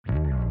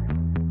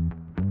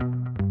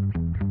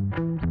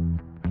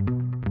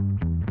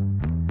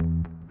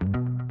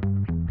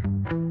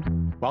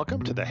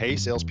Welcome to the Hey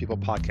Salespeople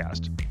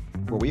podcast,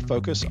 where we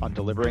focus on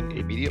delivering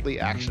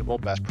immediately actionable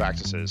best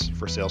practices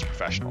for sales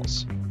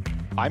professionals.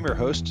 I'm your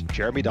host,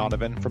 Jeremy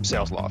Donovan from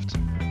SalesLoft.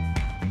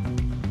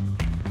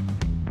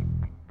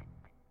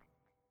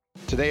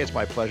 Today, it's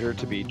my pleasure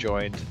to be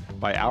joined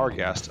by our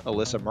guest,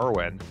 Alyssa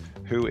Merwin,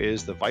 who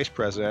is the Vice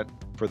President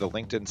for the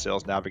LinkedIn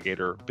Sales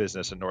Navigator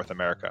business in North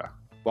America.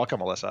 Welcome,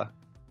 Alyssa.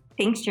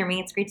 Thanks,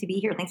 Jeremy. It's great to be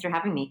here. Thanks for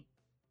having me.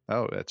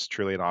 Oh, it's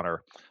truly an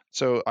honor.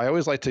 So I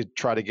always like to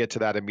try to get to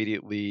that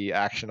immediately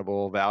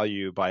actionable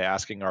value by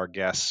asking our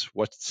guests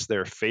what's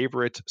their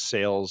favorite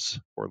sales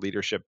or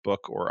leadership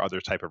book or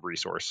other type of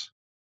resource.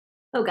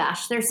 Oh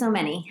gosh, there's so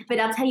many. But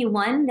I'll tell you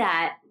one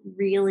that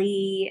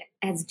really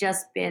has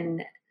just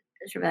been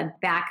sort of a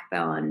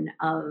backbone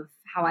of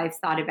how I've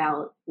thought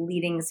about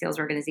leading sales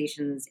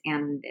organizations,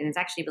 and it's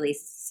actually really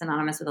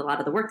synonymous with a lot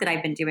of the work that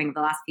I've been doing over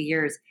the last few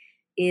years,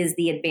 is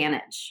The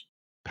Advantage.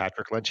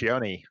 Patrick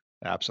Lencioni,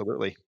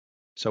 absolutely.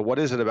 So what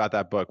is it about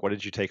that book? What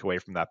did you take away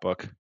from that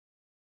book?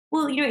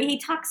 Well, he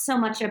talks so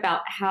much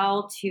about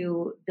how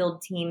to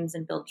build teams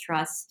and build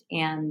trust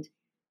and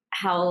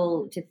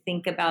how to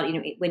think about,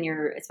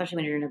 especially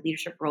when you're in a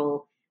leadership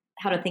role,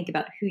 how to think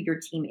about who your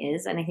team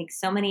is. And I think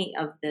so many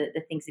of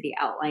the things that he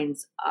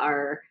outlines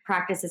are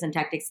practices and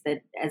tactics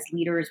that as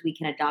leaders we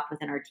can adopt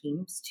within our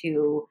teams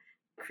to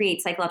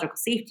create psychological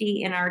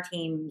safety in our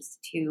teams,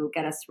 to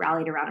get us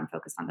rallied around and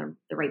focused on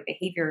the right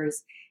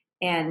behaviors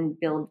and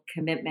build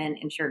commitment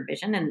and shared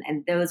vision.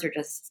 And those are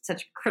just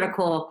such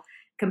critical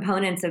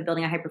components of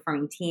building a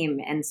high-performing team.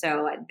 And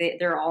so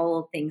they're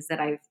all things that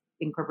I've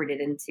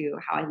incorporated into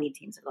how I lead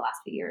teams over the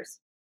last few years.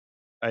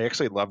 I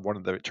actually love one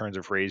of the turns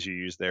of phrase you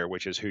use there,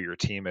 which is who your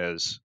team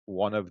is.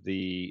 One of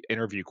the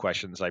interview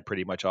questions I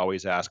pretty much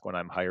always ask when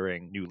I'm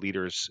hiring new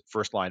leaders,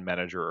 first line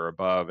manager or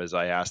above, is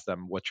I ask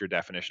them, what's your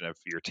definition of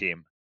your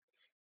team?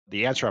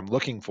 The answer I'm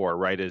looking for,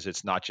 right, is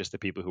it's not just the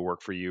people who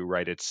work for you,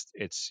 right?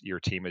 It's your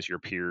team is your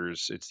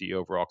peers, it's the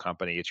overall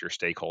company, it's your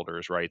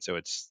stakeholders, right? So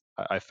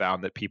I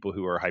found that people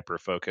who are hyper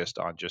focused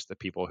on just the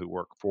people who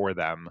work for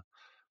them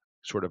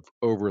sort of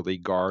overly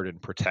guard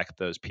and protect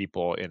those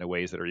people in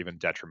ways that are even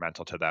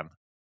detrimental to them.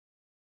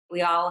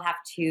 We all have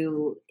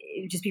to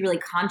just be really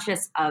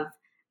conscious of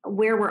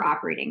where we're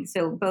operating.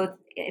 So both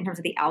in terms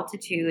of the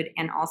altitude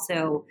and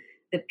also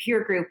the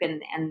peer group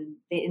and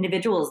the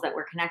individuals that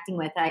we're connecting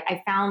with.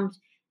 I found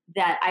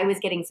that I was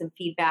getting some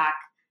feedback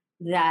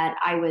that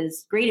I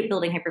was great at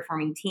building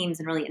high-performing teams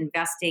and really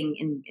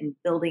investing in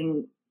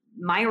building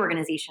my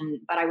organization,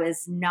 but I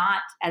was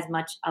not as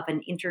much of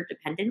an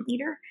interdependent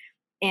leader.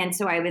 And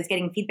so I was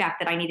getting feedback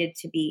that I needed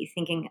to be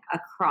thinking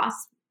across,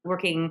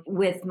 working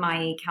with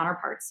my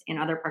counterparts in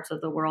other parts of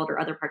the world or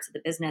other parts of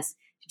the business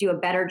to do a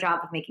better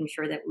job of making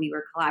sure that we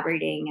were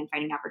collaborating and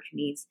finding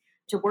opportunities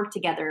to work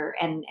together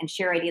and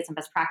share ideas and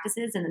best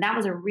practices. And that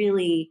was a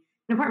really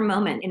important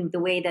moment in the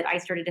way that I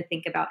started to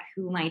think about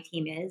who my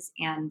team is,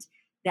 and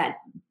that,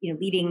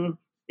 leading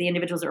the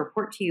individuals that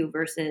report to you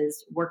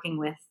versus working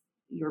with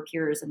your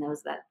peers and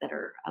those that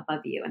are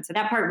above you. And so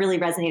that part really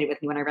resonated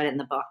with me when I read it in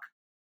the book.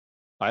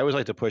 I always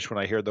like to push when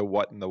I hear the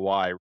what and the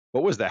why.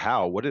 What was the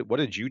how? What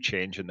did you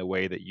change in the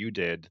way that you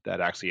did that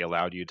actually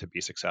allowed you to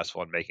be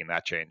successful in making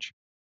that change?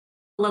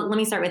 Let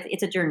me start with,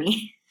 it's a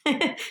journey.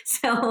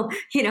 So,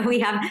 we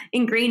have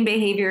ingrained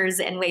behaviors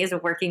and ways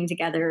of working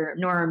together,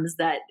 norms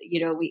that,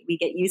 we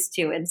get used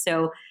to. And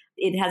so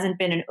it hasn't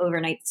been an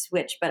overnight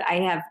switch, but I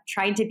have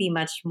tried to be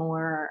much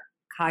more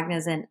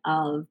cognizant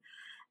of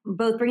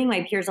both bringing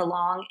my peers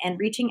along and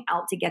reaching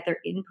out to get their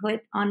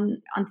input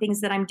on things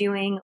that I'm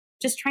doing,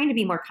 just trying to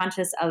be more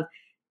conscious of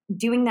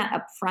doing that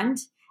up front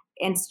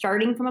and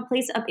starting from a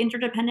place of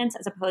interdependence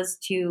as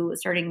opposed to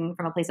starting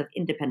from a place of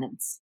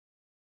independence.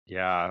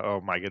 Yeah.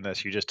 Oh my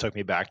goodness. You just took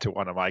me back to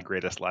one of my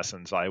greatest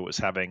lessons. I was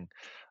having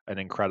an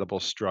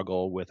incredible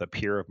struggle with a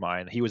peer of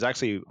mine. He was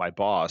actually my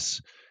boss.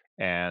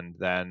 And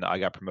then I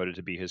got promoted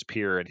to be his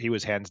peer. And he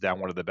was hands down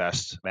one of the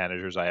best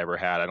managers I ever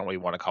had. I don't really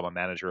want to call him a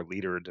manager,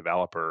 leader,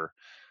 developer.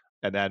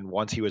 And then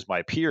once he was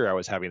my peer, I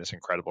was having this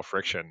incredible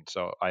friction.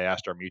 So I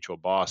asked our mutual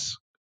boss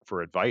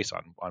for advice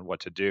on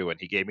what to do. And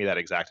he gave me that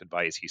exact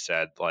advice. He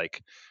said,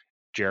 like,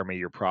 Jeremy,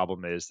 your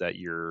problem is that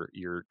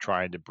you're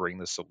trying to bring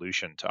the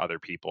solution to other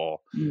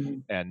people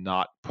and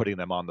not putting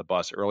them on the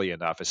bus early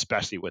enough,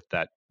 especially with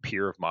that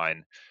peer of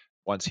mine.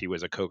 Once he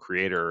was a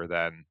co-creator,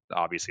 then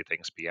obviously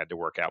things began to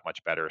work out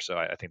much better. So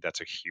I think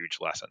that's a huge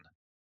lesson.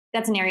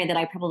 That's an area that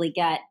I probably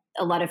get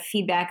a lot of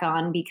feedback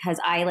on because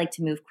I like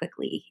to move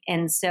quickly.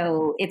 And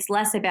so it's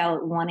less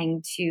about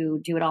wanting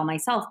to do it all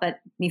myself, but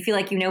you feel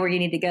like you know where you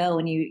need to go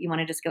and you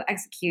want to just go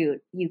execute.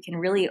 You can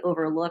really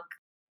overlook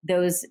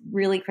those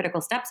really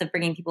critical steps of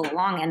bringing people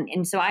along.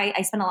 And so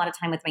I spend a lot of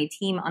time with my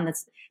team on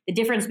this, the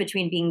difference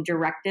between being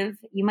directive.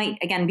 You might,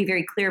 again, be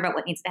very clear about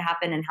what needs to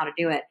happen and how to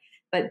do it,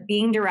 but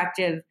being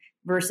directive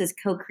versus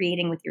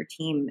co-creating with your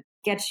team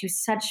gets you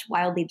such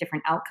wildly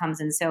different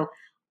outcomes. And so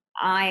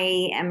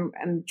I'm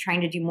trying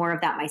to do more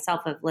of that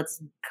myself, of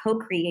let's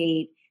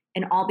co-create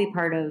and all be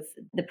part of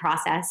the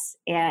process.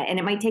 And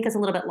it might take us a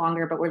little bit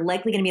longer, but we're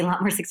likely going to be a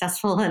lot more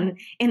successful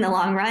in the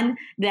long run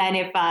than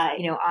if I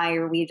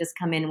or we just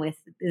come in with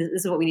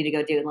this is what we need to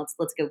go do and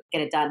let's go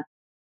get it done.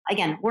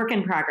 Again, work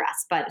in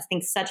progress, but I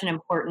think such an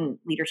important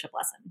leadership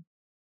lesson.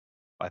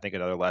 I think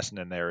another lesson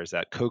in there is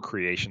that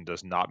co-creation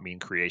does not mean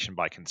creation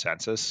by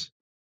consensus.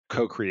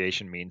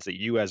 Co-creation means that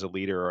you as a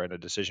leader and a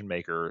decision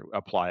maker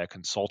apply a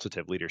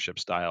consultative leadership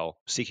style,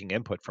 seeking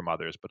input from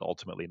others, but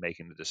ultimately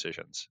making the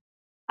decisions.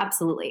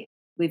 Absolutely.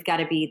 We've got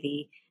to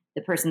be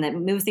the person that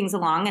moves things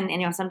along.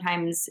 And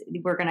sometimes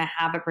we're going to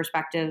have a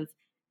perspective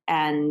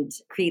and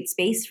create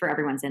space for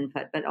everyone's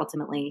input, but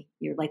ultimately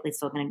you're likely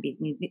still going to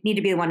need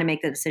to be the one to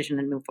make the decision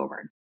and move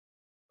forward.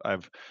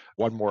 I've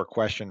one more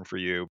question for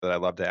you that I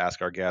love to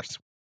ask our guests.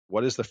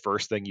 What is the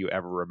first thing you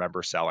ever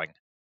remember selling?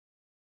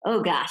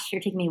 Oh gosh,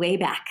 you're taking me way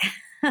back.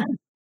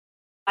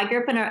 I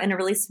grew up in a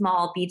really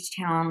small beach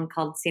town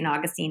called St.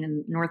 Augustine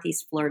in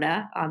Northeast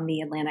Florida on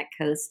the Atlantic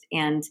coast.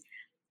 And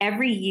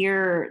every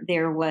year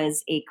there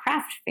was a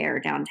craft fair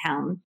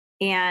downtown.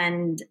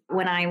 And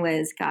when I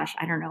was, gosh,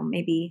 I don't know,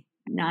 maybe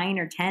 9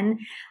 or 10,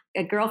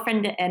 a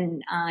girlfriend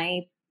and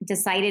I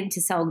decided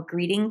to sell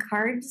greeting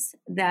cards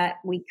that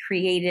we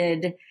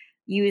created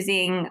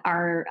using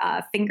our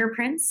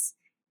fingerprints.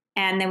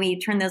 And then we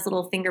turned those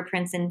little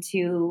fingerprints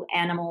into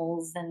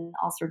animals and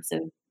all sorts of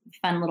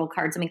fun little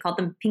cards. And we called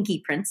them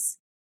pinky prints.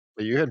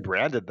 You had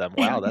branded them.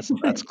 Wow,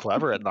 that's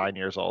clever at 9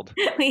 years old.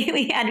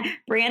 We had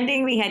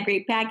branding, we had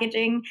great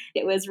packaging.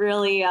 It was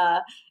really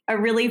a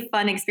really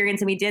fun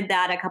experience. And we did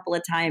that a couple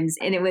of times.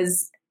 And it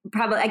was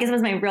probably, I guess it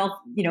was my real,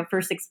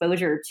 first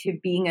exposure to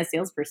being a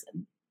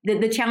salesperson,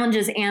 the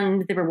challenges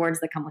and the rewards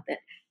that come with it.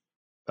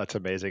 That's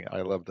amazing.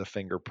 I love the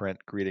fingerprint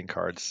greeting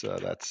cards.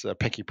 That's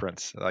pinky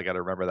prints. I got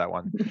to remember that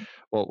one.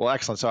 Well,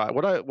 excellent. So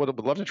what I would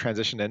love to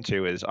transition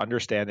into is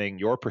understanding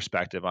your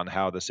perspective on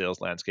how the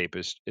sales landscape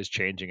is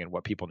changing and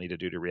what people need to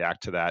do to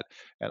react to that.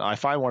 And I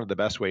find one of the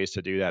best ways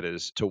to do that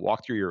is to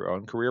walk through your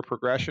own career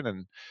progression.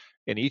 And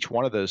in each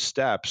one of those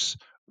steps,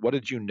 what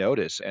did you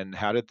notice and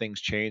how did things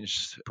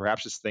change?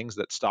 Perhaps it's things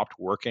that stopped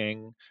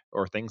working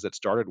or things that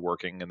started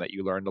working and that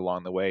you learned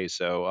along the way.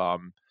 So,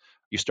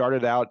 you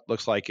started out,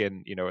 looks like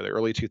in the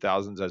early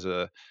 2000s as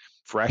a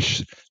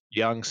fresh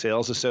young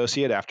sales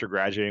associate after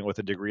graduating with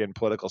a degree in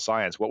political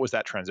science. What was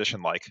that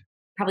transition like?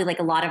 Probably like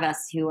a lot of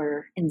us who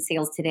are in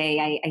sales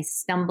today, I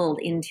stumbled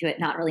into it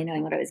not really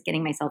knowing what I was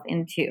getting myself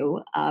into,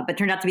 but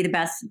turned out to be the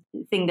best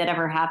thing that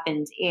ever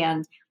happened.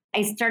 And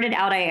I started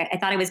out, I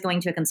thought I was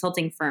going to a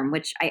consulting firm,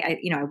 which I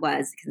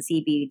was, because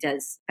CB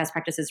does best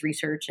practices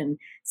research and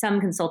some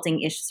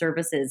consulting-ish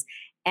services.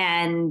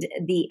 And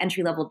the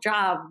entry level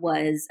job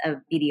was a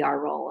BDR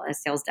role, a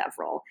sales dev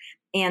role.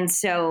 And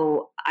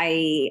so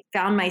I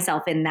found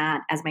myself in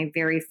that as my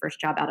very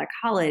first job out of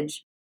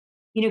college.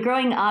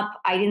 Growing up,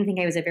 I didn't think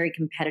I was a very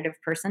competitive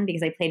person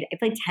because I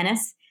played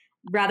tennis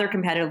rather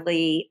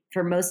competitively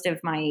for most of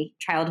my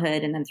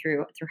childhood and then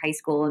through high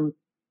school. And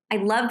I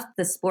loved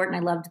the sport and I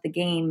loved the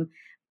game,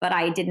 but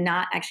I did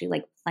not actually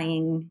like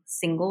playing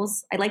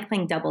singles. I liked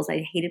playing doubles.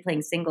 I hated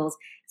playing singles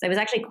because I was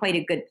actually quite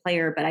a good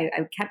player, but I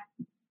kept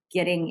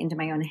getting into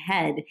my own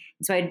head.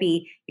 And so I'd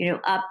be,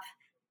 up,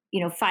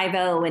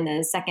 5-0 in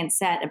the second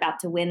set, about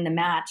to win the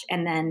match,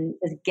 and then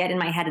just get in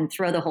my head and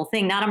throw the whole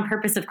thing, not on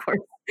purpose, of course,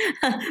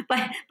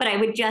 but I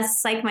would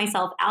just psych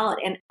myself out.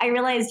 And I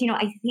realized,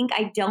 I think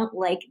I don't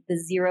like the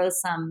zero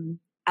sum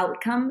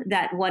outcome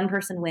that one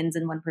person wins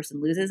and one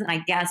person loses. And I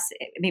guess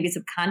maybe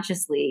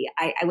subconsciously,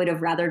 I would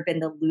have rather been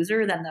the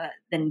loser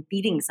than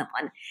beating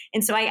someone.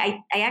 And so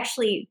I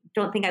actually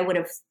don't think I would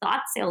have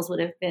thought sales would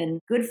have been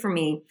good for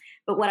me.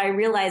 But what I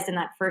realized in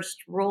that first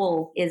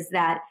role is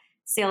that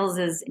sales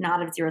is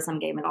not a zero sum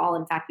game at all.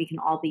 In fact, we can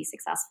all be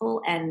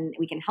successful and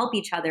we can help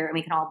each other and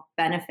we can all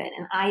benefit.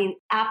 And I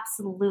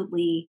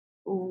absolutely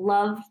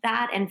loved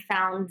that and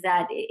found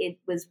that it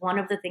was one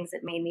of the things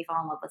that made me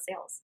fall in love with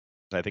sales.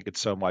 I think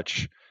it's so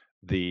much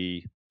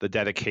the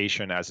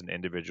dedication as an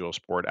individual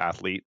sport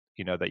athlete,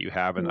 that you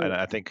have. And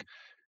I think,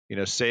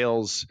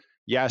 sales,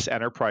 yes,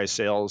 enterprise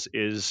sales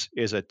is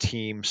a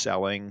team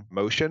selling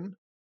motion,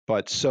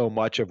 but so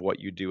much of what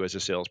you do as a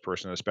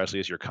salesperson, especially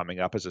as you're coming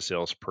up as a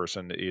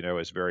salesperson,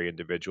 is very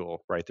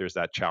individual, right? There's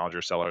that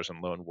challenger sellers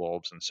and lone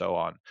wolves and so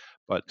on.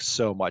 But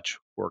so much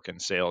work in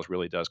sales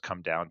really does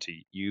come down to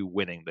you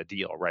winning the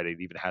deal, right?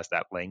 It even has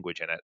that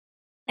language in it.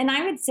 And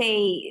I would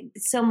say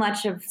so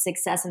much of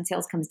success in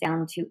sales comes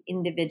down to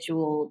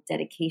individual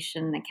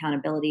dedication,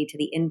 accountability to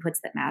the inputs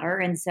that matter.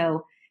 And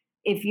so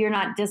if you're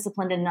not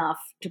disciplined enough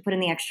to put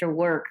in the extra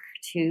work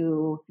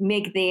to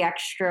make the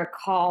extra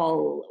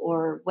call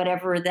or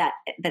whatever that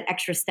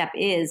extra step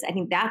is, I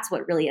think that's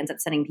what really ends up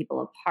setting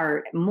people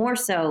apart, more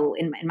so,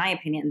 in my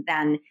opinion,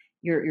 than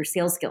your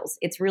sales skills.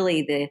 It's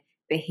really the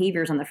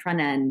behaviors on the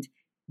front end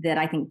that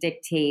I think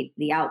dictate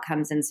the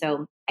outcomes. And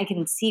so I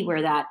can see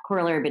where that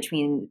corollary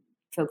between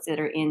folks that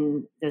are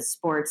in the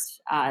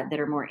sports that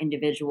are more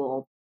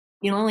individual,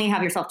 you only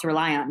have yourself to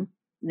rely on.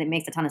 That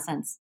makes a ton of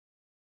sense.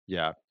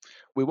 Yeah.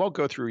 We won't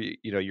go through,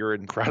 your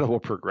incredible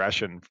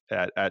progression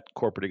at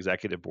corporate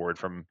executive board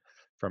from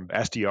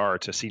SDR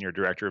to senior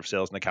director of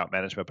sales and account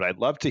management, but I'd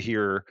love to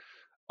hear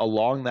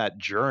along that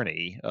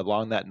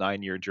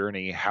 9-year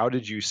journey, how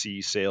did you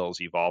see sales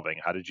evolving?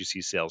 How did you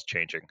see sales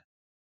changing?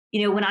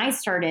 When I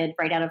started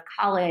right out of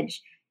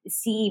college,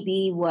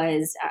 CEB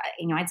was,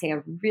 I'd say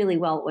a really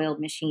well oiled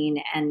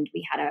machine. And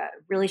we had a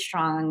really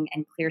strong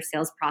and clear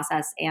sales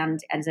process. And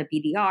as a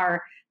BDR,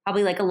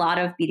 probably like a lot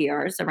of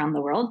BDRs around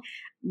the world,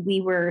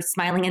 we were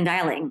smiling and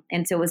dialing.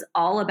 And so it was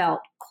all about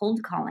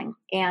cold calling.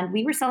 And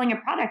we were selling a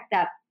product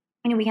that,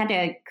 we had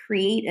to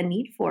create a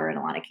need for in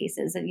a lot of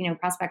cases. And,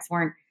 prospects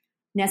weren't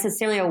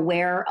necessarily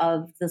aware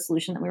of the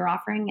solution that we were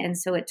offering. And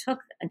so it took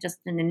just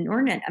an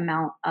inordinate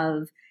amount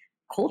of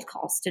cold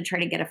calls to try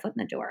to get a foot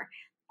in the door.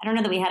 I don't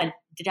know that we had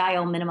a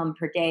dial minimum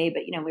per day,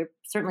 but we're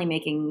certainly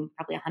making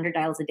probably 100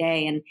 dials a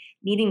day and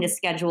needing to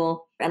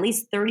schedule at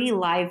least 30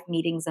 live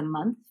meetings a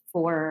month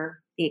for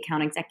the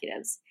account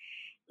executives.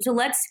 So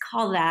let's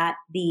call that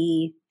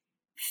the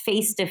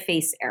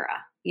face-to-face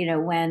era,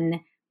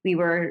 when we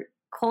were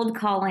cold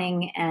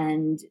calling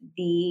and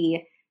the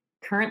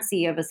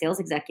currency of a sales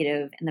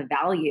executive and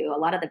a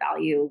lot of the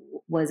value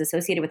was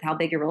associated with how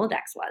big your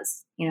Rolodex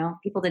was.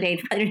 People today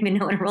probably don't even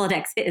know what a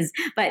Rolodex is,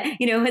 but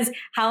is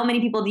how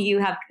many people do you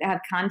have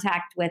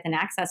contact with and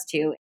access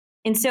to?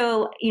 And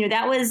so,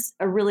 that was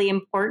a really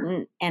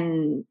important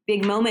and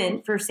big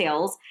moment for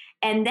sales.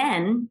 And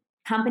then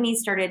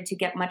companies started to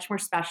get much more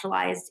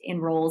specialized in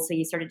roles. So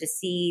you started to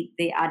see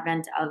the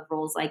advent of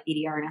roles like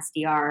BDR and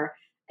SDR,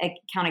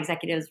 account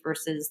executives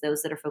versus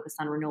those that are focused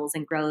on renewals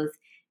and growth.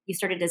 You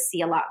started to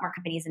see a lot more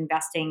companies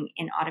investing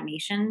in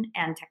automation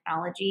and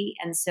technology.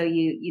 And so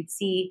you'd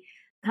see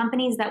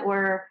companies that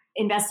were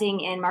investing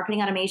in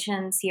marketing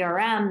automation,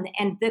 CRM,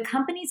 and the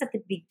companies at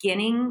the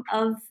beginning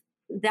of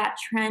that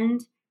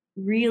trend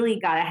really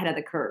got ahead of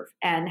the curve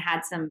and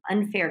had some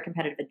unfair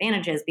competitive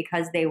advantages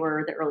because they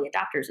were the early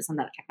adopters of some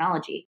of that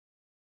technology.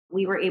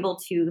 We were able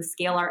to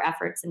scale our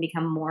efforts and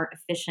become more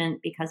efficient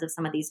because of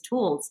some of these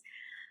tools.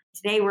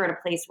 Today, we're at a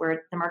place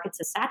where the market's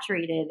so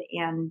saturated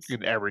and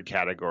in every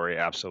category,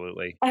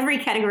 absolutely. Every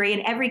category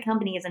and every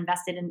company is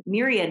invested in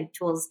myriad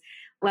tools,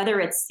 whether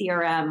it's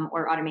CRM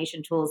or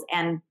automation tools.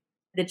 And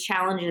the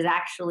challenge is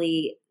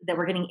actually that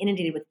we're getting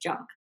inundated with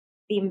junk.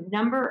 The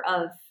number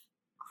of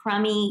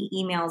crummy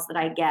emails that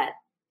I get,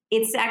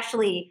 it's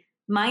actually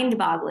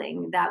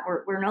mind-boggling that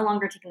we're no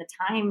longer taking the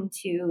time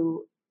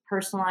to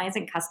personalize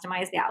and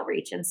customize the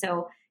outreach. And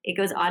so it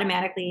goes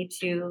automatically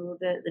to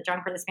the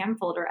junk or the spam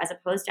folder as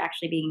opposed to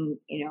actually being,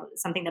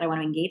 something that I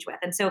want to engage with.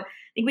 And so I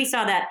think we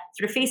saw that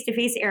sort of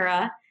face-to-face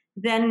era.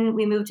 Then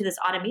we moved to this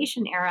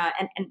automation era.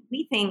 And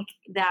we think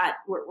that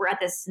we're at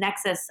this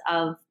nexus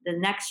of the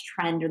next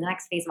trend or the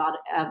next phase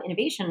of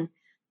innovation,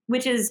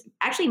 which is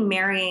actually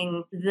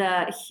marrying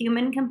the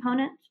human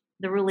component,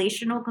 the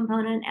relational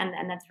component,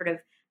 and that sort of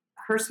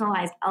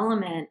personalized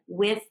element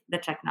with the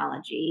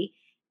technology.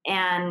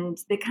 And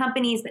the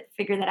companies that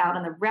figure that out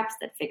and the reps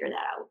that figure that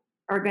out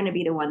are going to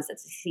be the ones that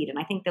succeed. And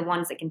I think the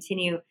ones that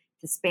continue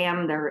to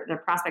spam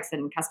their prospects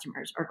and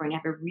customers are going to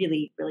have a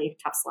really, really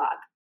tough slog.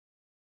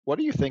 What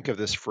do you think of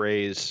this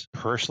phrase,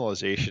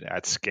 personalization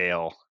at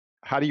scale?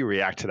 How do you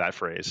react to that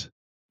phrase?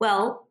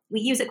 Well, we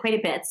use it quite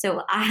a bit.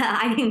 So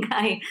I think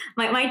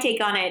my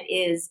take on it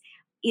is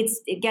it's,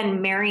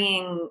 again,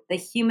 marrying the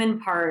human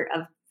part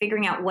of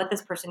figuring out what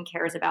this person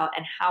cares about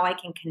and how I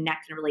can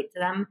connect and relate to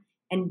them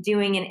and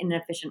doing it in an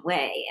efficient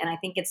way. And I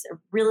think it's a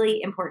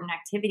really important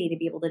activity to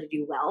be able to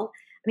do well.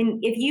 I mean,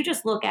 if you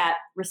just look at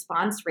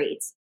response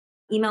rates,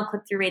 email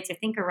click-through rates, I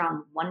think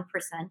around 1%,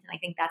 and I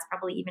think that's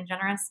probably even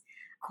generous.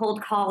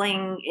 Cold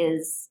calling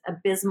is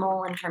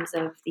abysmal in terms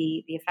of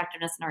the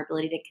effectiveness and our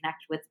ability to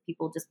connect with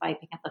people just by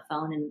picking up the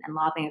phone and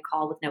lobbing a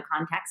call with no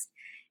context.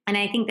 And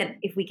I think that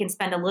if we can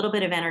spend a little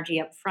bit of energy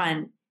up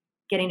front,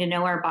 getting to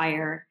know our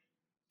buyer,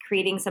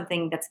 creating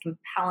something that's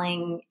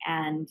compelling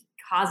and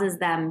causes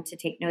them to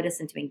take notice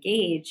and to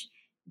engage,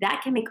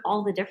 that can make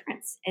all the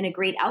difference in a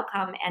great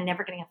outcome and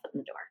never getting a foot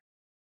in the door.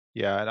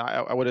 Yeah, and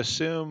I would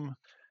assume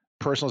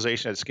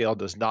personalization at scale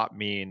does not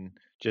mean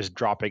just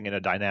dropping in a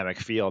dynamic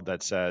field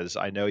that says,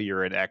 I know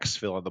you're an X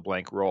fill in the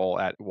blank role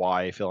at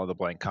Y fill in the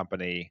blank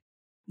company.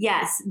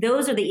 Yes,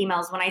 those are the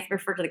emails when I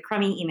refer to the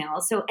crummy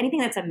emails. So anything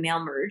that's a mail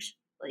merge,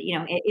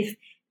 if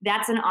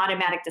that's an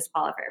automatic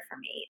disqualifier for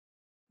me.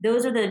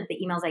 Those are the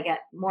emails I get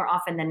more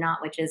often than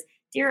not, which is,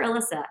 Dear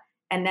Alyssa,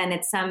 and then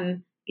it's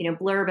some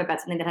blurb about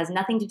something that has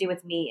nothing to do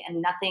with me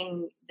and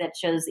nothing that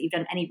shows that you've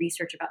done any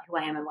research about who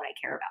I am and what I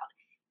care about.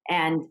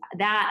 And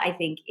that, I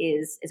think,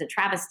 is a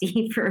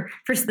travesty for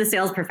the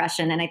sales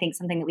profession, and I think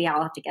something that we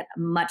all have to get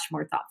much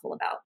more thoughtful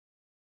about.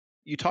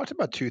 You talked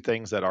about two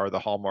things that are the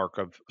hallmark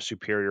of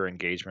superior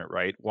engagement,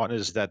 right? One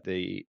is that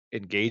the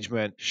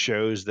engagement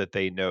shows that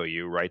they know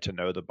you, right, to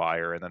know the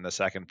buyer. And then the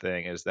second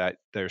thing is that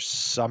there's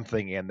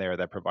something in there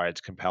that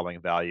provides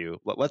compelling value.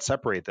 Let's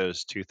separate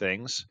those two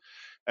things.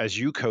 As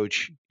you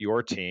coach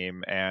your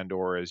team and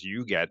or as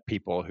you get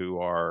people who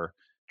are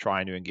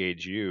trying to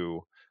engage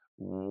you,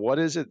 What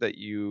is it that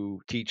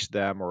you teach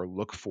them or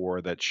look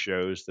for that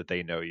shows that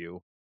they know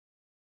you?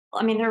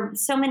 I mean, there are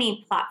so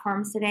many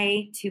platforms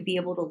today to be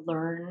able to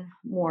learn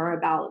more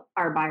about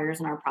our buyers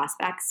and our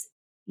prospects.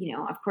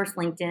 Of course,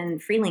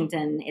 LinkedIn, free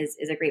LinkedIn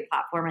is a great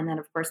platform. And then,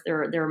 of course,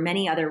 there are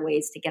many other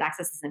ways to get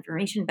access to this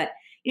information. But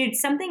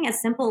something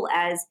as simple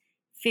as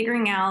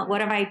figuring out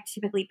what have I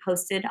typically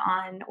posted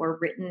on or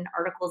written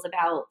articles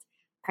about,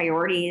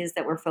 priorities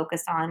that we're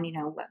focused on.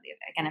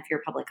 Again, if you're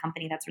a public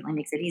company, that certainly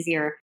makes it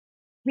easier.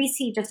 We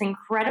see just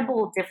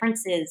incredible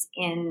differences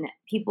in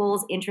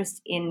people's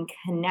interest in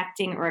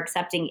connecting or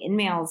accepting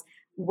emails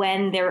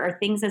when there are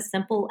things as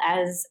simple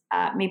as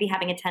maybe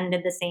having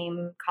attended the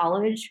same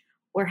college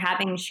or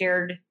having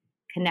shared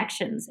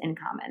connections in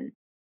common.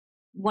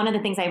 One of the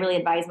things I really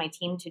advise my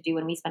team to do,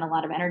 and we spend a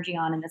lot of energy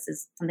on, and this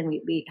is something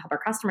we help our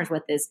customers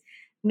with, is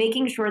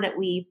making sure that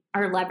we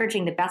are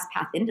leveraging the best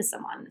path into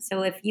someone.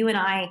 So if you and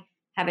I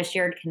have a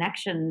shared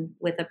connection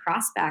with a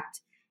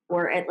prospect,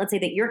 or let's say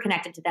that you're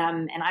connected to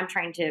them and I'm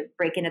trying to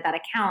break into that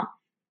account,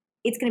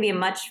 it's going to be a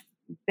much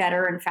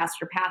better and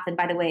faster path. And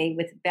by the way,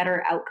 with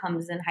better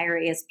outcomes and higher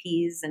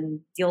ASPs and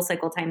deal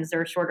cycle times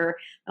are shorter,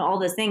 and all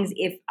those things,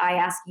 if I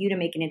ask you to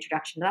make an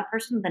introduction to that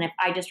person than if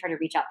I just try to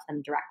reach out to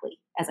them directly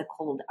as a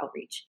cold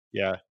outreach.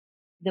 Yeah.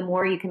 The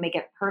more you can make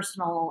it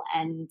personal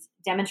and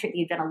demonstrate that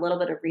you've done a little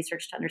bit of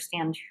research to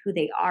understand who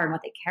they are and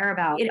what they care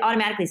about, it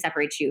automatically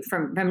separates you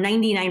from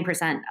 99%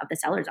 of the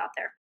sellers out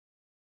there.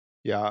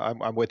 Yeah,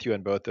 I'm with you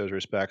in both those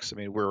respects. I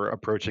mean, we're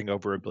approaching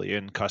over a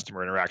billion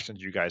customer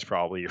interactions. You guys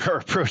probably are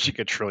approaching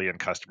a trillion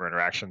customer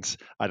interactions.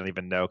 I don't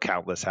even know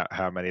countless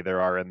how many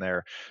there are in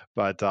there.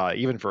 But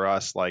even for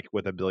us, like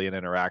with a billion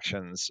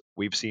interactions,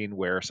 we've seen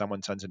where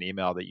someone sends an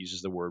email that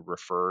uses the word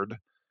referred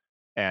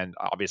and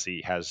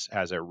obviously has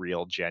a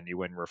real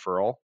genuine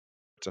referral.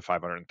 It's a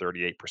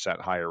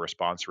 538% higher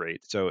response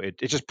rate. So it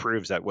just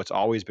proves that what's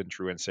always been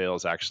true in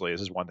sales, actually,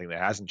 this is one thing that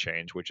hasn't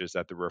changed, which is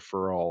that the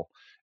referral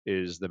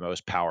is the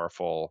most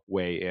powerful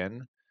way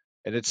in.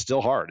 And it's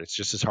still hard. It's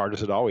just as hard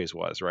as it always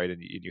was, right?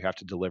 And you have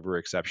to deliver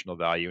exceptional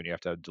value and you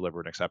have to deliver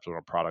an exceptional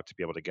product to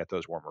be able to get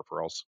those warm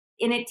referrals.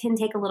 And it can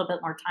take a little bit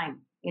more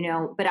time,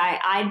 but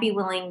I'd be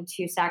willing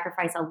to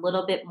sacrifice a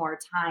little bit more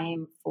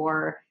time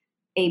for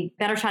a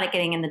better shot at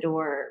getting in the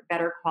door,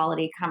 better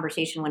quality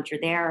conversation once you're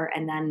there,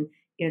 and then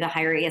the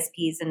higher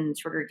ASPs and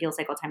shorter deal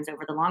cycle times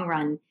over the long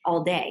run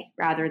all day,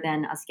 rather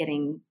than us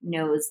getting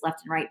no's left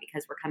and right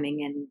because we're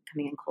coming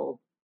in cold.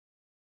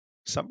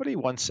 Somebody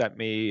once sent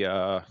me,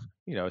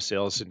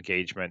 sales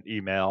engagement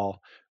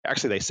email.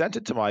 Actually, they sent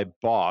it to my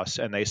boss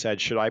and they said,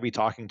 "Should I be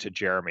talking to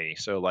Jeremy?"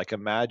 So, like,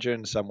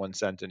 imagine someone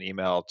sent an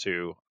email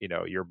to,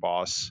 your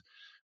boss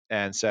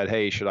and said,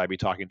 "Hey, should I be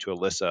talking to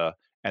Alyssa?"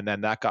 And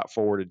then that got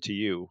forwarded to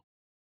you.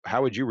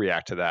 How would you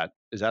react to that?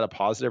 Is that a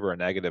positive or a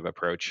negative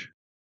approach?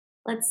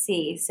 Let's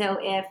see. So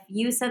if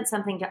you sent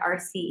something to our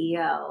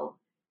CEO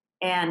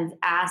and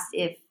asked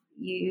if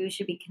you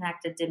should be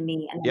connected to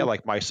me, and Yeah,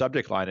 like my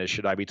subject line is,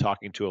 "Should I be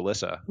talking to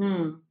Alyssa?"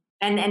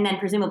 and then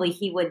presumably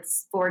he would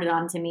forward it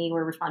on to me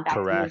or respond back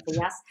to you and say Correct.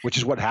 yes. Which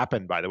is what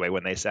happened, by the way,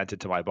 when they sent it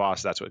to my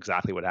boss. That's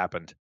exactly what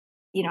happened.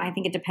 I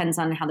think it depends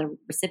on how the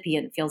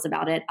recipient feels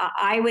about it.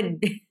 I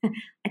would,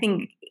 I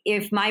think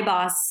if my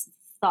boss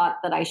thought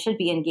that I should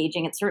be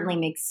engaging, it certainly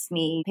makes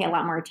me pay a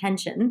lot more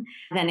attention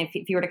than if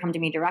you were to come to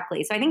me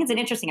directly. So I think it's an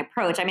interesting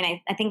approach. I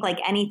mean, I think like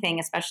anything,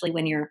 especially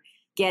when you're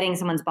getting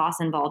someone's boss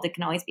involved, it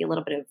can always be a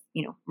little bit of,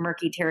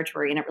 murky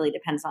territory. And it really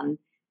depends on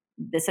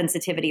the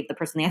sensitivity of the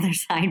person on the other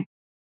side.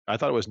 I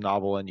thought it was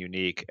novel and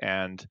unique,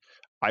 and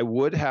I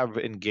would have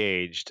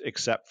engaged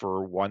except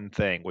for one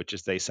thing, which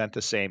is they sent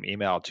the same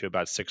email to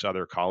about 6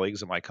 other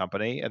colleagues in my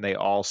company, and they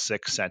all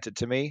 6 sent it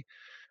to me.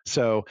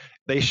 So,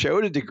 they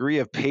showed a degree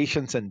of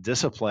patience and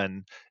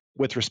discipline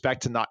with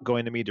respect to not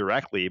going to me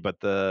directly, but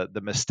the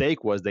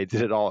mistake was they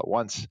did it all at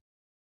once.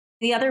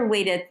 The other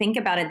way to think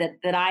about it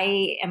that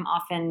I am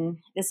often,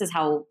 this is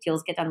how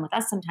deals get done with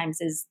us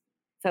sometimes, is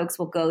folks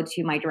will go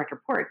to my direct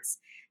reports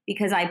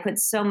because I put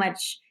so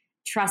much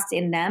trust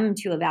in them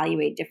to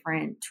evaluate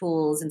different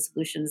tools and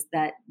solutions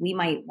that we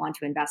might want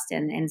to invest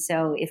in. And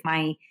so if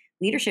my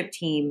leadership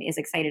team is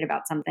excited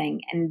about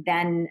something and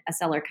then a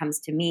seller comes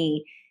to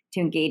me to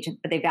engage,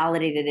 but they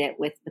validated it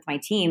with my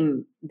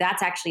team,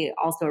 that's actually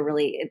also a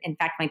really, in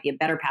fact, might be a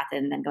better path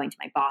in than going to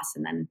my boss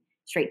and then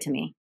straight to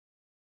me.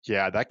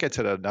 Yeah, that gets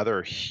at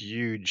another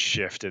huge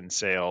shift in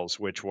sales,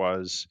 which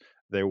was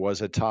there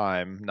was a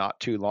time not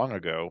too long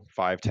ago,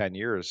 5, 10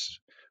 years,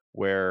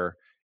 where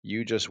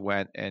you just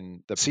went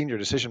and the senior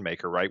decision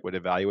maker, right, would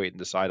evaluate and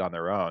decide on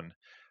their own.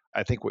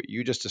 I think what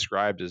you just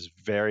described has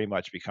very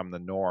much become the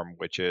norm,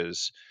 which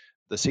is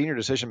the senior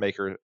decision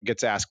maker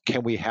gets asked,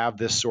 "Can we have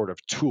this sort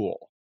of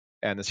tool?"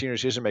 And the senior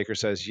decision maker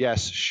says,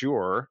 "Yes,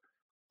 sure,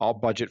 I'll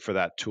budget for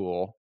that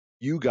tool.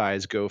 You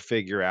guys go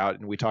figure out,"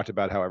 and we talked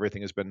about how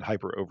everything has been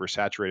hyper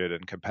oversaturated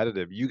and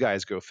competitive. You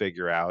guys go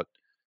figure out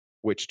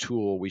which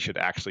tool we should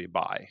actually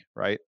buy,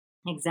 right?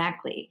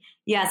 Exactly.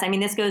 Yes. I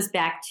mean, this goes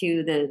back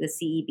to the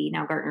CEB,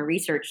 now Gartner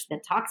research that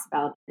talks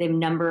about the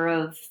number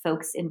of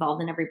folks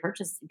involved in every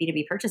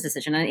B2B purchase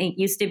decision. And it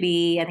used to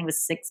be, I think it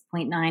was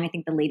 6.9. I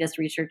think the latest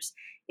research,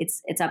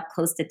 it's up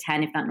close to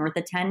 10, if not north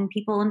of 10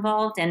 people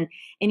involved. And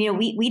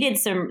we did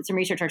some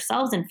research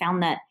ourselves and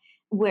found that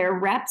where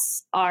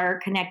reps are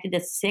connected to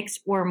six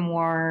or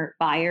more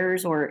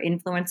buyers or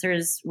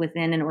influencers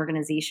within an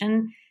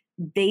organization,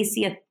 they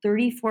see a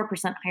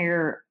 34%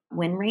 higher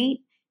win rate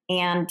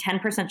and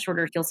 10%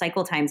 shorter deal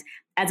cycle times,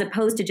 as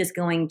opposed to just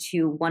going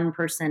to one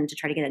person to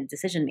try to get a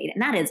decision made.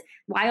 And that is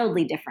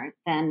wildly different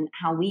than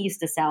how we used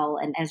to sell.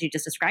 And as you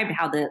just described,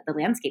 how the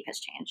landscape has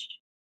changed.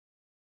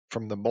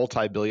 From the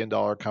multi-billion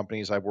dollar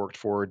companies I've worked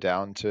for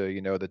down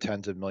to, the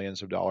tens of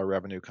millions of dollar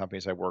revenue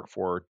companies I work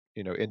for,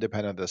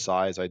 independent of the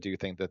size, I do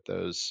think that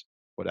those,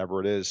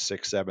 whatever it is,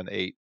 6, 7,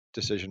 8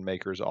 decision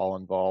makers all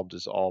involved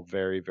is all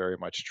very, very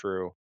much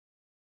true.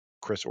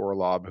 Chris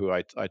Orlob, who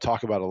I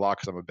talk about a lot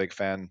because I'm a big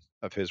fan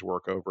of his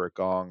work over at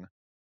Gong,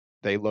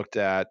 they looked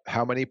at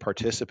how many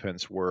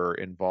participants were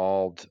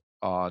involved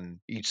on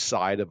each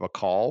side of a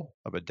call,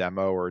 of a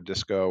demo or a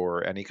disco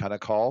or any kind of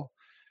call.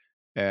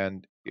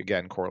 And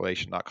again,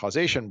 correlation, not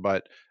causation,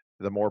 but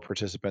the more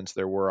participants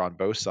there were on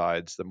both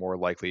sides, the more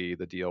likely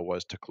the deal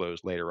was to close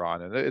later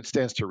on. And it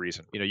stands to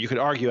reason. You could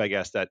argue, I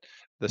guess, that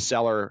the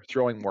seller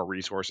throwing more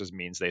resources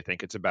means they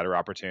think it's a better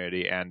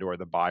opportunity, and or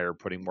the buyer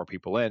putting more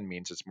people in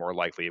means it's more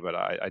likely. But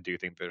I do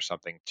think there's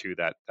something to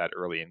that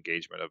early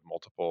engagement of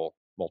multiple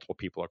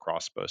people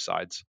across both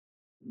sides.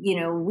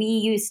 We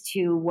used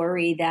to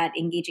worry that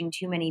engaging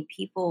too many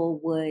people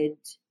would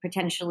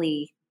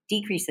potentially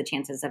decrease the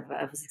chances of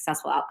a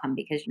successful outcome,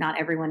 because not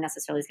everyone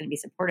necessarily is going to be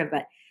supportive.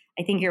 But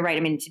I think you're right.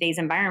 I mean, in today's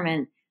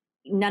environment,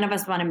 none of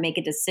us want to make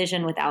a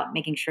decision without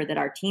making sure that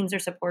our teams are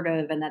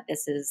supportive and that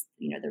this is,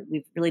 that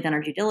we've really done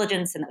our due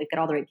diligence and that we've got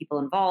all the right people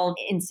involved.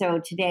 And so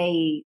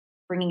today,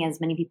 bringing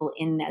as many people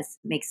in as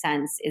makes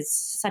sense is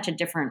such a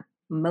different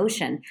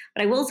motion.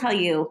 But I will tell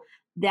you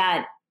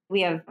that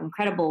we have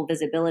incredible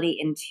visibility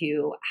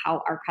into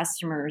how our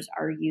customers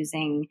are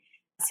using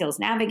Sales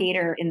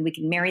Navigator, and we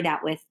can marry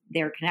that with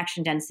their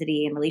connection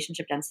density and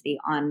relationship density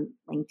on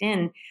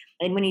LinkedIn.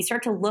 And when you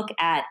start to look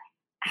at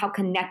how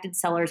connected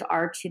sellers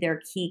are to their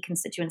key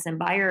constituents and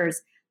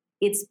buyers,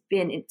 it's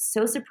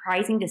so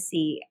surprising to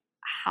see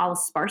how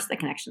sparse the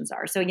connections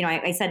are. So,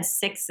 I said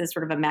 6 is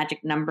sort of a magic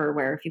number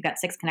where if you've got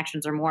 6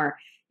 connections or more,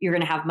 you're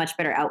going to have much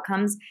better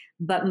outcomes.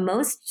 But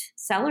most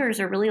sellers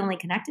are really only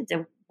connected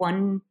to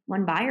one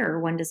buyer or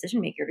one decision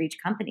maker at each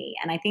company.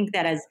 And I think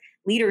that as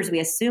leaders,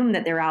 we assume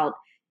that they're out,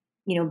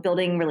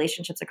 building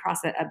relationships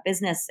across a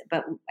business.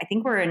 But I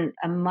think we're in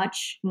a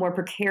much more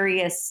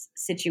precarious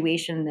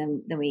situation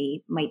than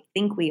we might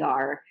think we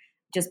are,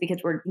 just because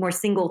we're more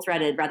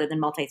single-threaded rather than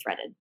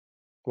multi-threaded.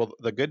 Well,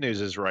 the good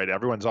news is, right,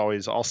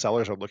 all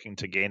sellers are looking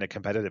to gain a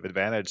competitive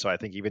advantage. So I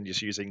think even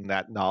just using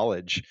that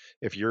knowledge,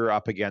 if you're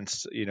up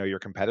against, your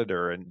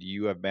competitor and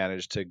you have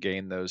managed to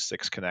gain those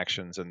 6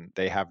 connections and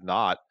they have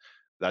not,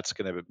 that's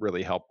going to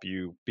really help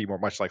you be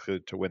much likely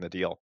to win the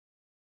deal.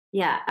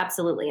 Yeah,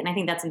 absolutely. And I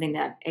think that's something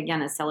that,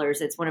 again, as sellers,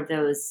 it's one of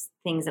those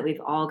things that we've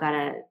all got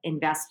to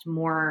invest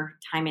more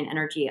time and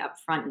energy up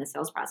front in the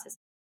sales process.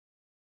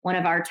 One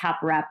of our top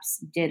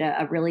reps did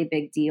a really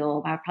big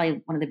deal,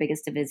 probably one of the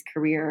biggest of his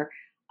career,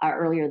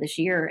 earlier this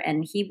year.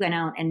 And he went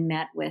out and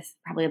met with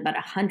probably about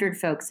 100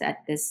 folks at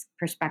this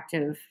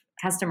prospective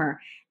customer.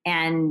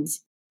 And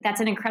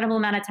that's an incredible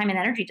amount of time and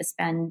energy to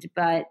spend,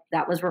 but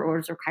that was what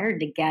was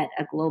required to get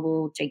a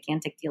global,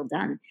 gigantic deal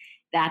done.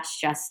 That's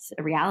just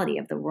a reality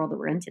of the world that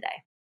we're in today.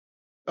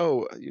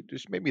 Oh, you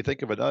just made me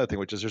think of another thing,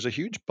 which is there's a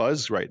huge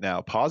buzz right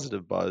now,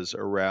 positive buzz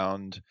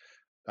around.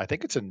 I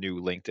think it's a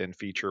new LinkedIn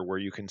feature where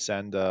you can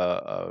send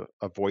a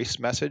voice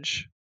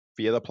message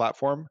via the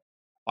platform.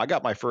 I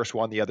got my first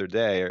one the other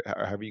day.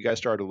 Have you guys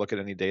started to look at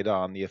any data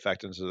on the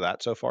effectiveness of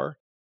that so far?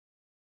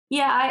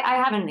 Yeah, I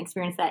haven't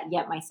experienced that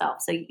yet myself.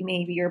 So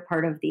maybe you're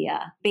part of the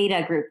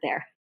beta group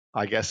there.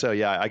 I guess so.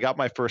 Yeah, I got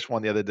my first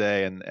one the other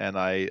day, and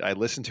I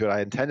listened to it.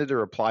 I intended to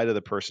reply to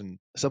the person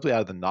simply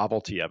out of the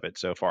novelty of it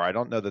so far. I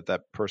don't know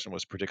that person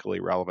was particularly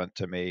relevant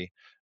to me,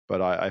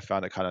 but I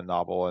found it kind of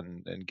novel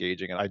and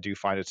engaging. And I do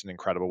find it's an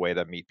incredible way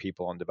to meet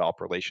people and develop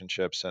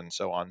relationships and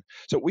so on.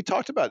 So we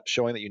talked about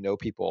showing that you know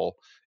people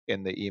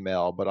in the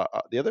email, but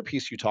the other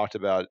piece you talked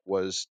about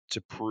was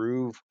to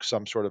prove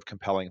some sort of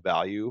compelling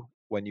value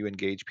when you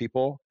engage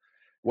people.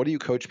 What do you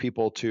coach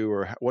people to,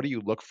 or what do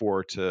you look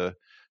for to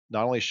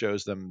not only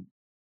shows them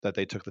that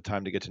they took the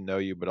time to get to know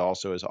you, but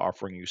also is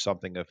offering you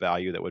something of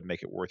value that would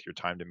make it worth your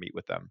time to meet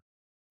with them?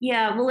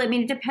 Yeah, well, I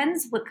mean, it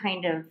depends what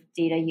kind of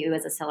data you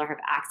as a seller have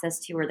access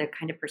to or the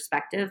kind of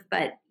perspective.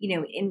 But,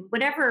 in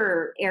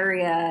whatever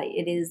area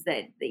it is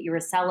that you're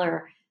a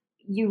seller,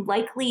 you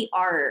likely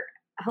are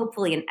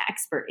hopefully an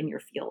expert in your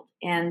field.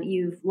 And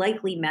you've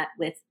likely met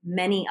with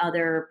many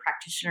other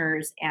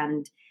practitioners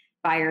and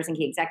buyers and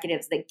key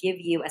executives that give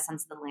you a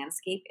sense of the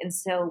landscape. And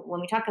so when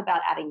we talk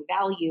about adding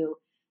value,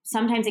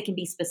 sometimes it can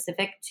be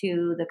specific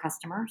to the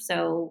customer.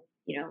 So,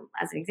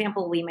 as an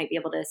example, we might be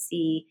able to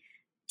see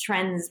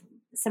trends,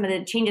 some of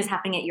the changes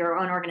happening at your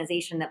own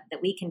organization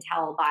that we can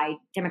tell by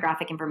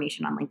demographic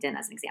information on LinkedIn,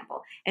 as an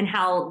example, and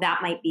how that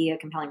might be a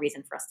compelling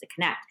reason for us to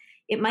connect.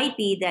 It might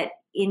be that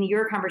in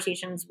your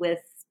conversations with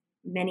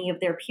many of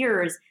their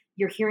peers,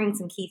 you're hearing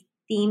some key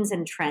themes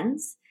and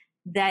trends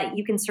that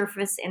you can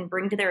surface and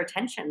bring to their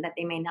attention that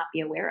they may not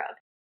be aware of.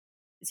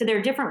 So there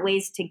are different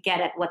ways to get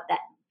at what that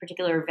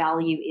particular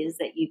value is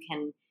that you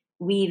can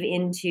weave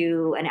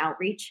into an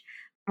outreach.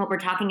 What we're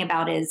talking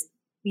about is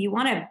you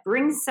want to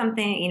bring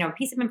something, a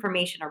piece of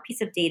information or a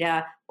piece of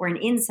data or an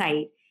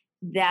insight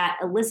that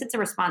elicits a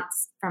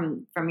response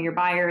from your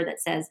buyer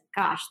that says,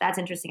 gosh, that's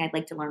interesting. I'd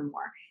like to learn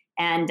more.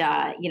 And,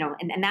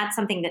 and that's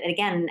something that,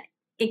 again,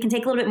 it can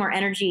take a little bit more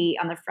energy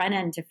on the front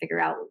end to figure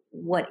out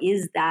what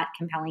is that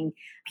compelling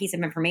piece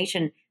of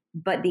information,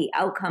 but the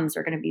outcomes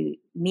are going to be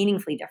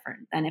meaningfully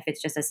different than if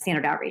it's just a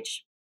standard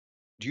outreach.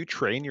 Do you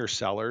train your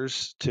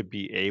sellers to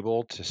be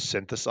able to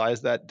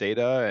synthesize that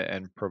data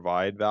and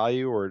provide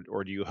value,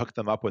 or do you hook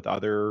them up with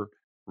other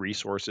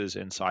resources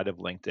inside of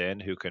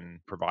LinkedIn who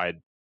can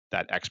provide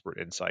that expert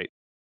insight?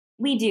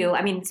 We do.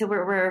 I mean, so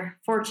we're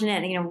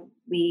fortunate,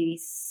 we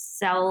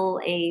sell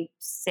a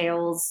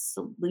sales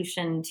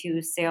solution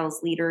to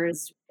sales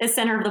leaders, the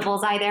center of the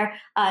bullseye there.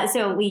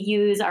 So we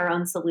use our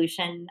own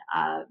solution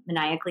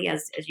maniacally,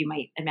 as you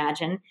might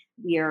imagine.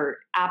 We are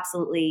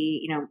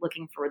absolutely,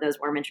 looking for those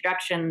warm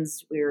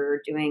introductions.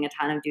 We're doing a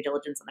ton of due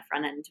diligence on the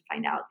front end to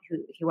find out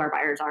who our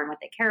buyers are and what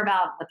they care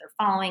about, what they're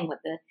following, what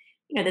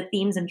the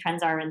themes and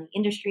trends are in the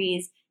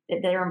industries that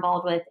they're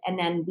involved with. And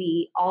then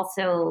we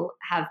also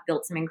have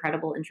built some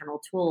incredible internal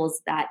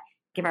tools that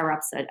give our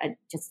reps a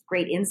just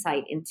great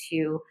insight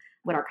into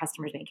what our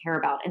customers may care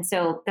about. And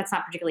so that's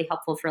not particularly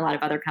helpful for a lot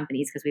of other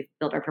companies because we've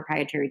built our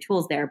proprietary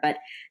tools there, but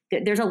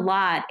there's a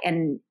lot,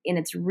 and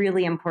it's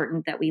really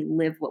important that we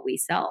live what we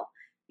sell.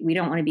 We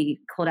don't want to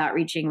be cold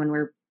outreaching when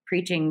we're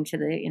preaching to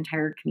the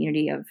entire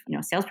community of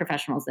sales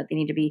professionals that they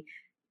need to be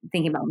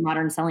thinking about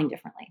modern selling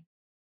differently.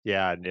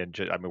 Yeah, and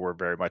I mean, we're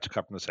very much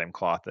cut from the same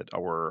cloth that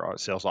our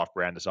SalesLoft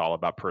brand is all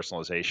about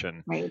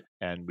personalization, Right.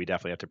 and we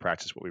definitely have to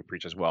practice what we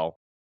preach as well.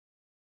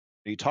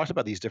 You talked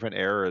about these different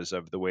eras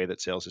of the way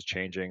that sales is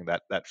changing,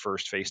 that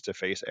first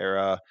face-to-face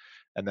era,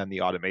 and then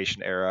the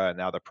automation era, and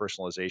now the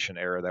personalization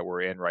era that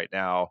we're in right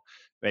now.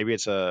 Maybe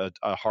it's a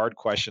hard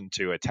question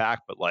to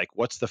attack, but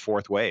what's the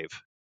fourth wave?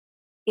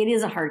 It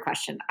is a hard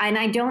question, and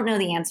I don't know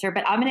the answer,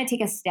 but I'm going to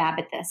take a stab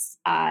at this.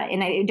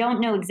 And I don't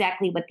know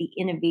exactly what the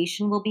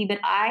innovation will be, but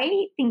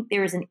I think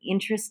there's an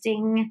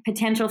interesting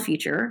potential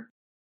future.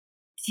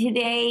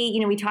 Today,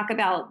 we talk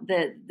about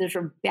the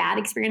sort of bad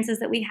experiences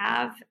that we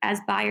have as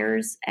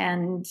buyers,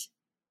 and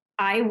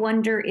I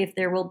wonder if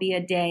there will be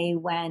a day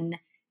when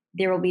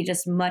there will be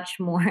just much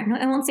more,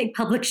 I won't say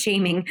public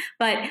shaming,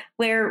 but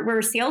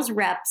where sales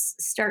reps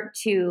start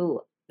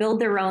to build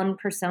their own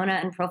persona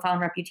and profile and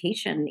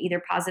reputation,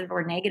 either positive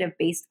or negative,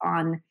 based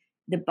on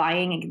the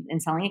buying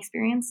and selling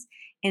experience.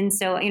 And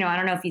so, I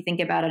don't know if you think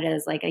about it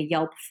as like a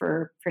Yelp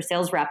for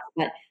sales reps,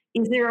 but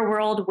is there a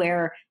world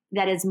where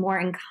that is more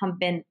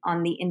incumbent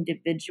on the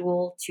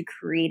individual to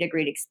create a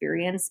great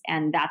experience,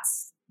 and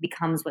that's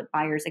becomes what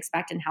buyers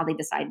expect and how they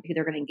decide who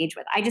they're going to engage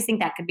with? I just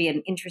think that could be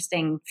an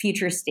interesting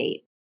future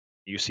state.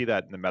 You see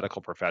that in the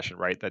medical profession,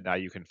 right? That now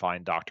you can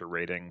find doctor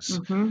ratings.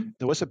 Mm-hmm.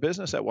 There was a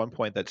business at one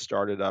point that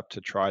started up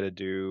to try to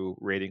do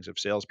ratings of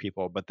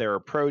salespeople, but their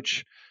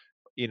approach,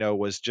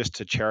 was just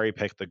to cherry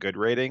pick the good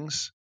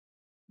ratings.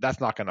 That's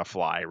not going to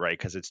fly, right?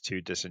 Because it's too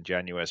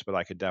disingenuous. But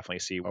I could definitely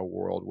see a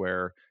world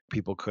where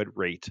people could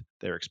rate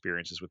their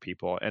experiences with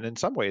people. And in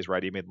some ways,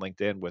 right, even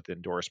LinkedIn with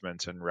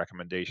endorsements and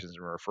recommendations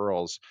and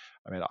referrals.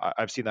 I mean,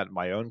 I've seen that in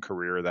my own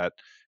career that,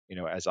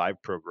 as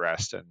I've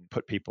progressed and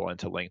put people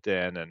into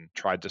LinkedIn and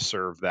tried to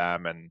serve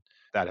them, and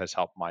that has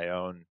helped my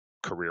own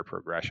career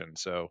progression.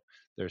 So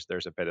there's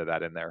a bit of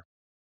that in there.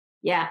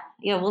 Yeah,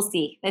 we'll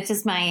see. That's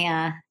just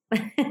my,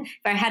 if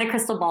I had a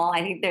crystal ball,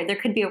 I think there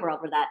could be a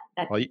world where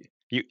that. Well,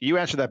 you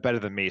answered that better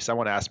than me.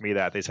 Someone asked me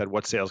that. They said,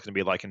 what's sales going to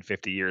be like in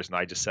 50 years? And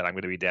I just said, I'm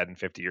going to be dead in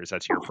 50 years.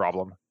 That's your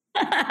problem.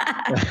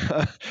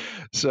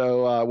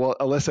 So, well,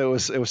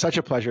 Alyssa, it was such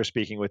a pleasure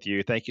speaking with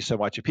you. Thank you so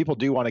much. If people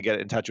do want to get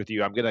in touch with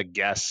you, I'm going to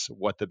guess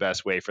what the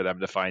best way for them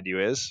to find you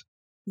is.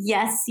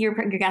 Yes, your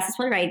guess is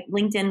totally right.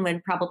 LinkedIn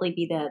would probably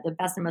be the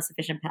best and most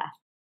efficient path.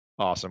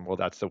 Awesome. Well,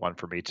 that's the one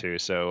for me too.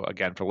 So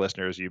again, for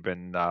listeners, you've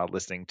been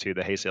listening to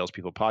the Hey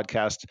Salespeople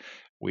podcast.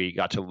 We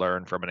got to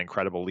learn from an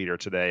incredible leader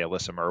today,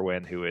 Alyssa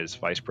Merwin, who is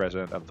Vice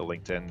President of the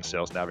LinkedIn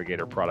Sales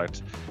Navigator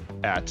product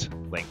at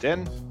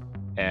LinkedIn.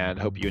 And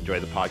hope you enjoy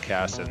the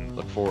podcast and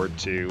look forward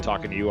to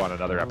talking to you on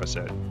another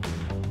episode.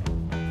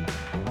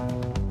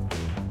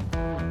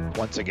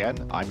 Once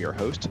again, I'm your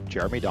host,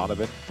 Jeremy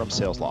Donovan from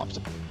SalesLoft.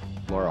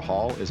 Laura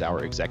Hall is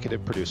our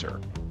executive producer.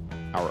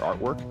 Our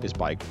artwork is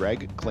by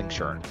Greg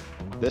Klingshirn.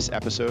 This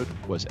episode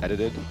was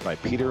edited by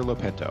Peter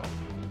Lopento.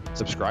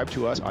 Subscribe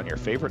to us on your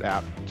favorite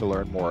app to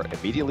learn more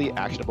immediately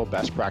actionable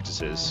best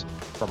practices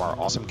from our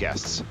awesome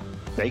guests.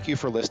 Thank you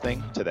for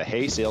listening to the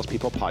Hey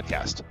Salespeople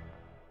podcast.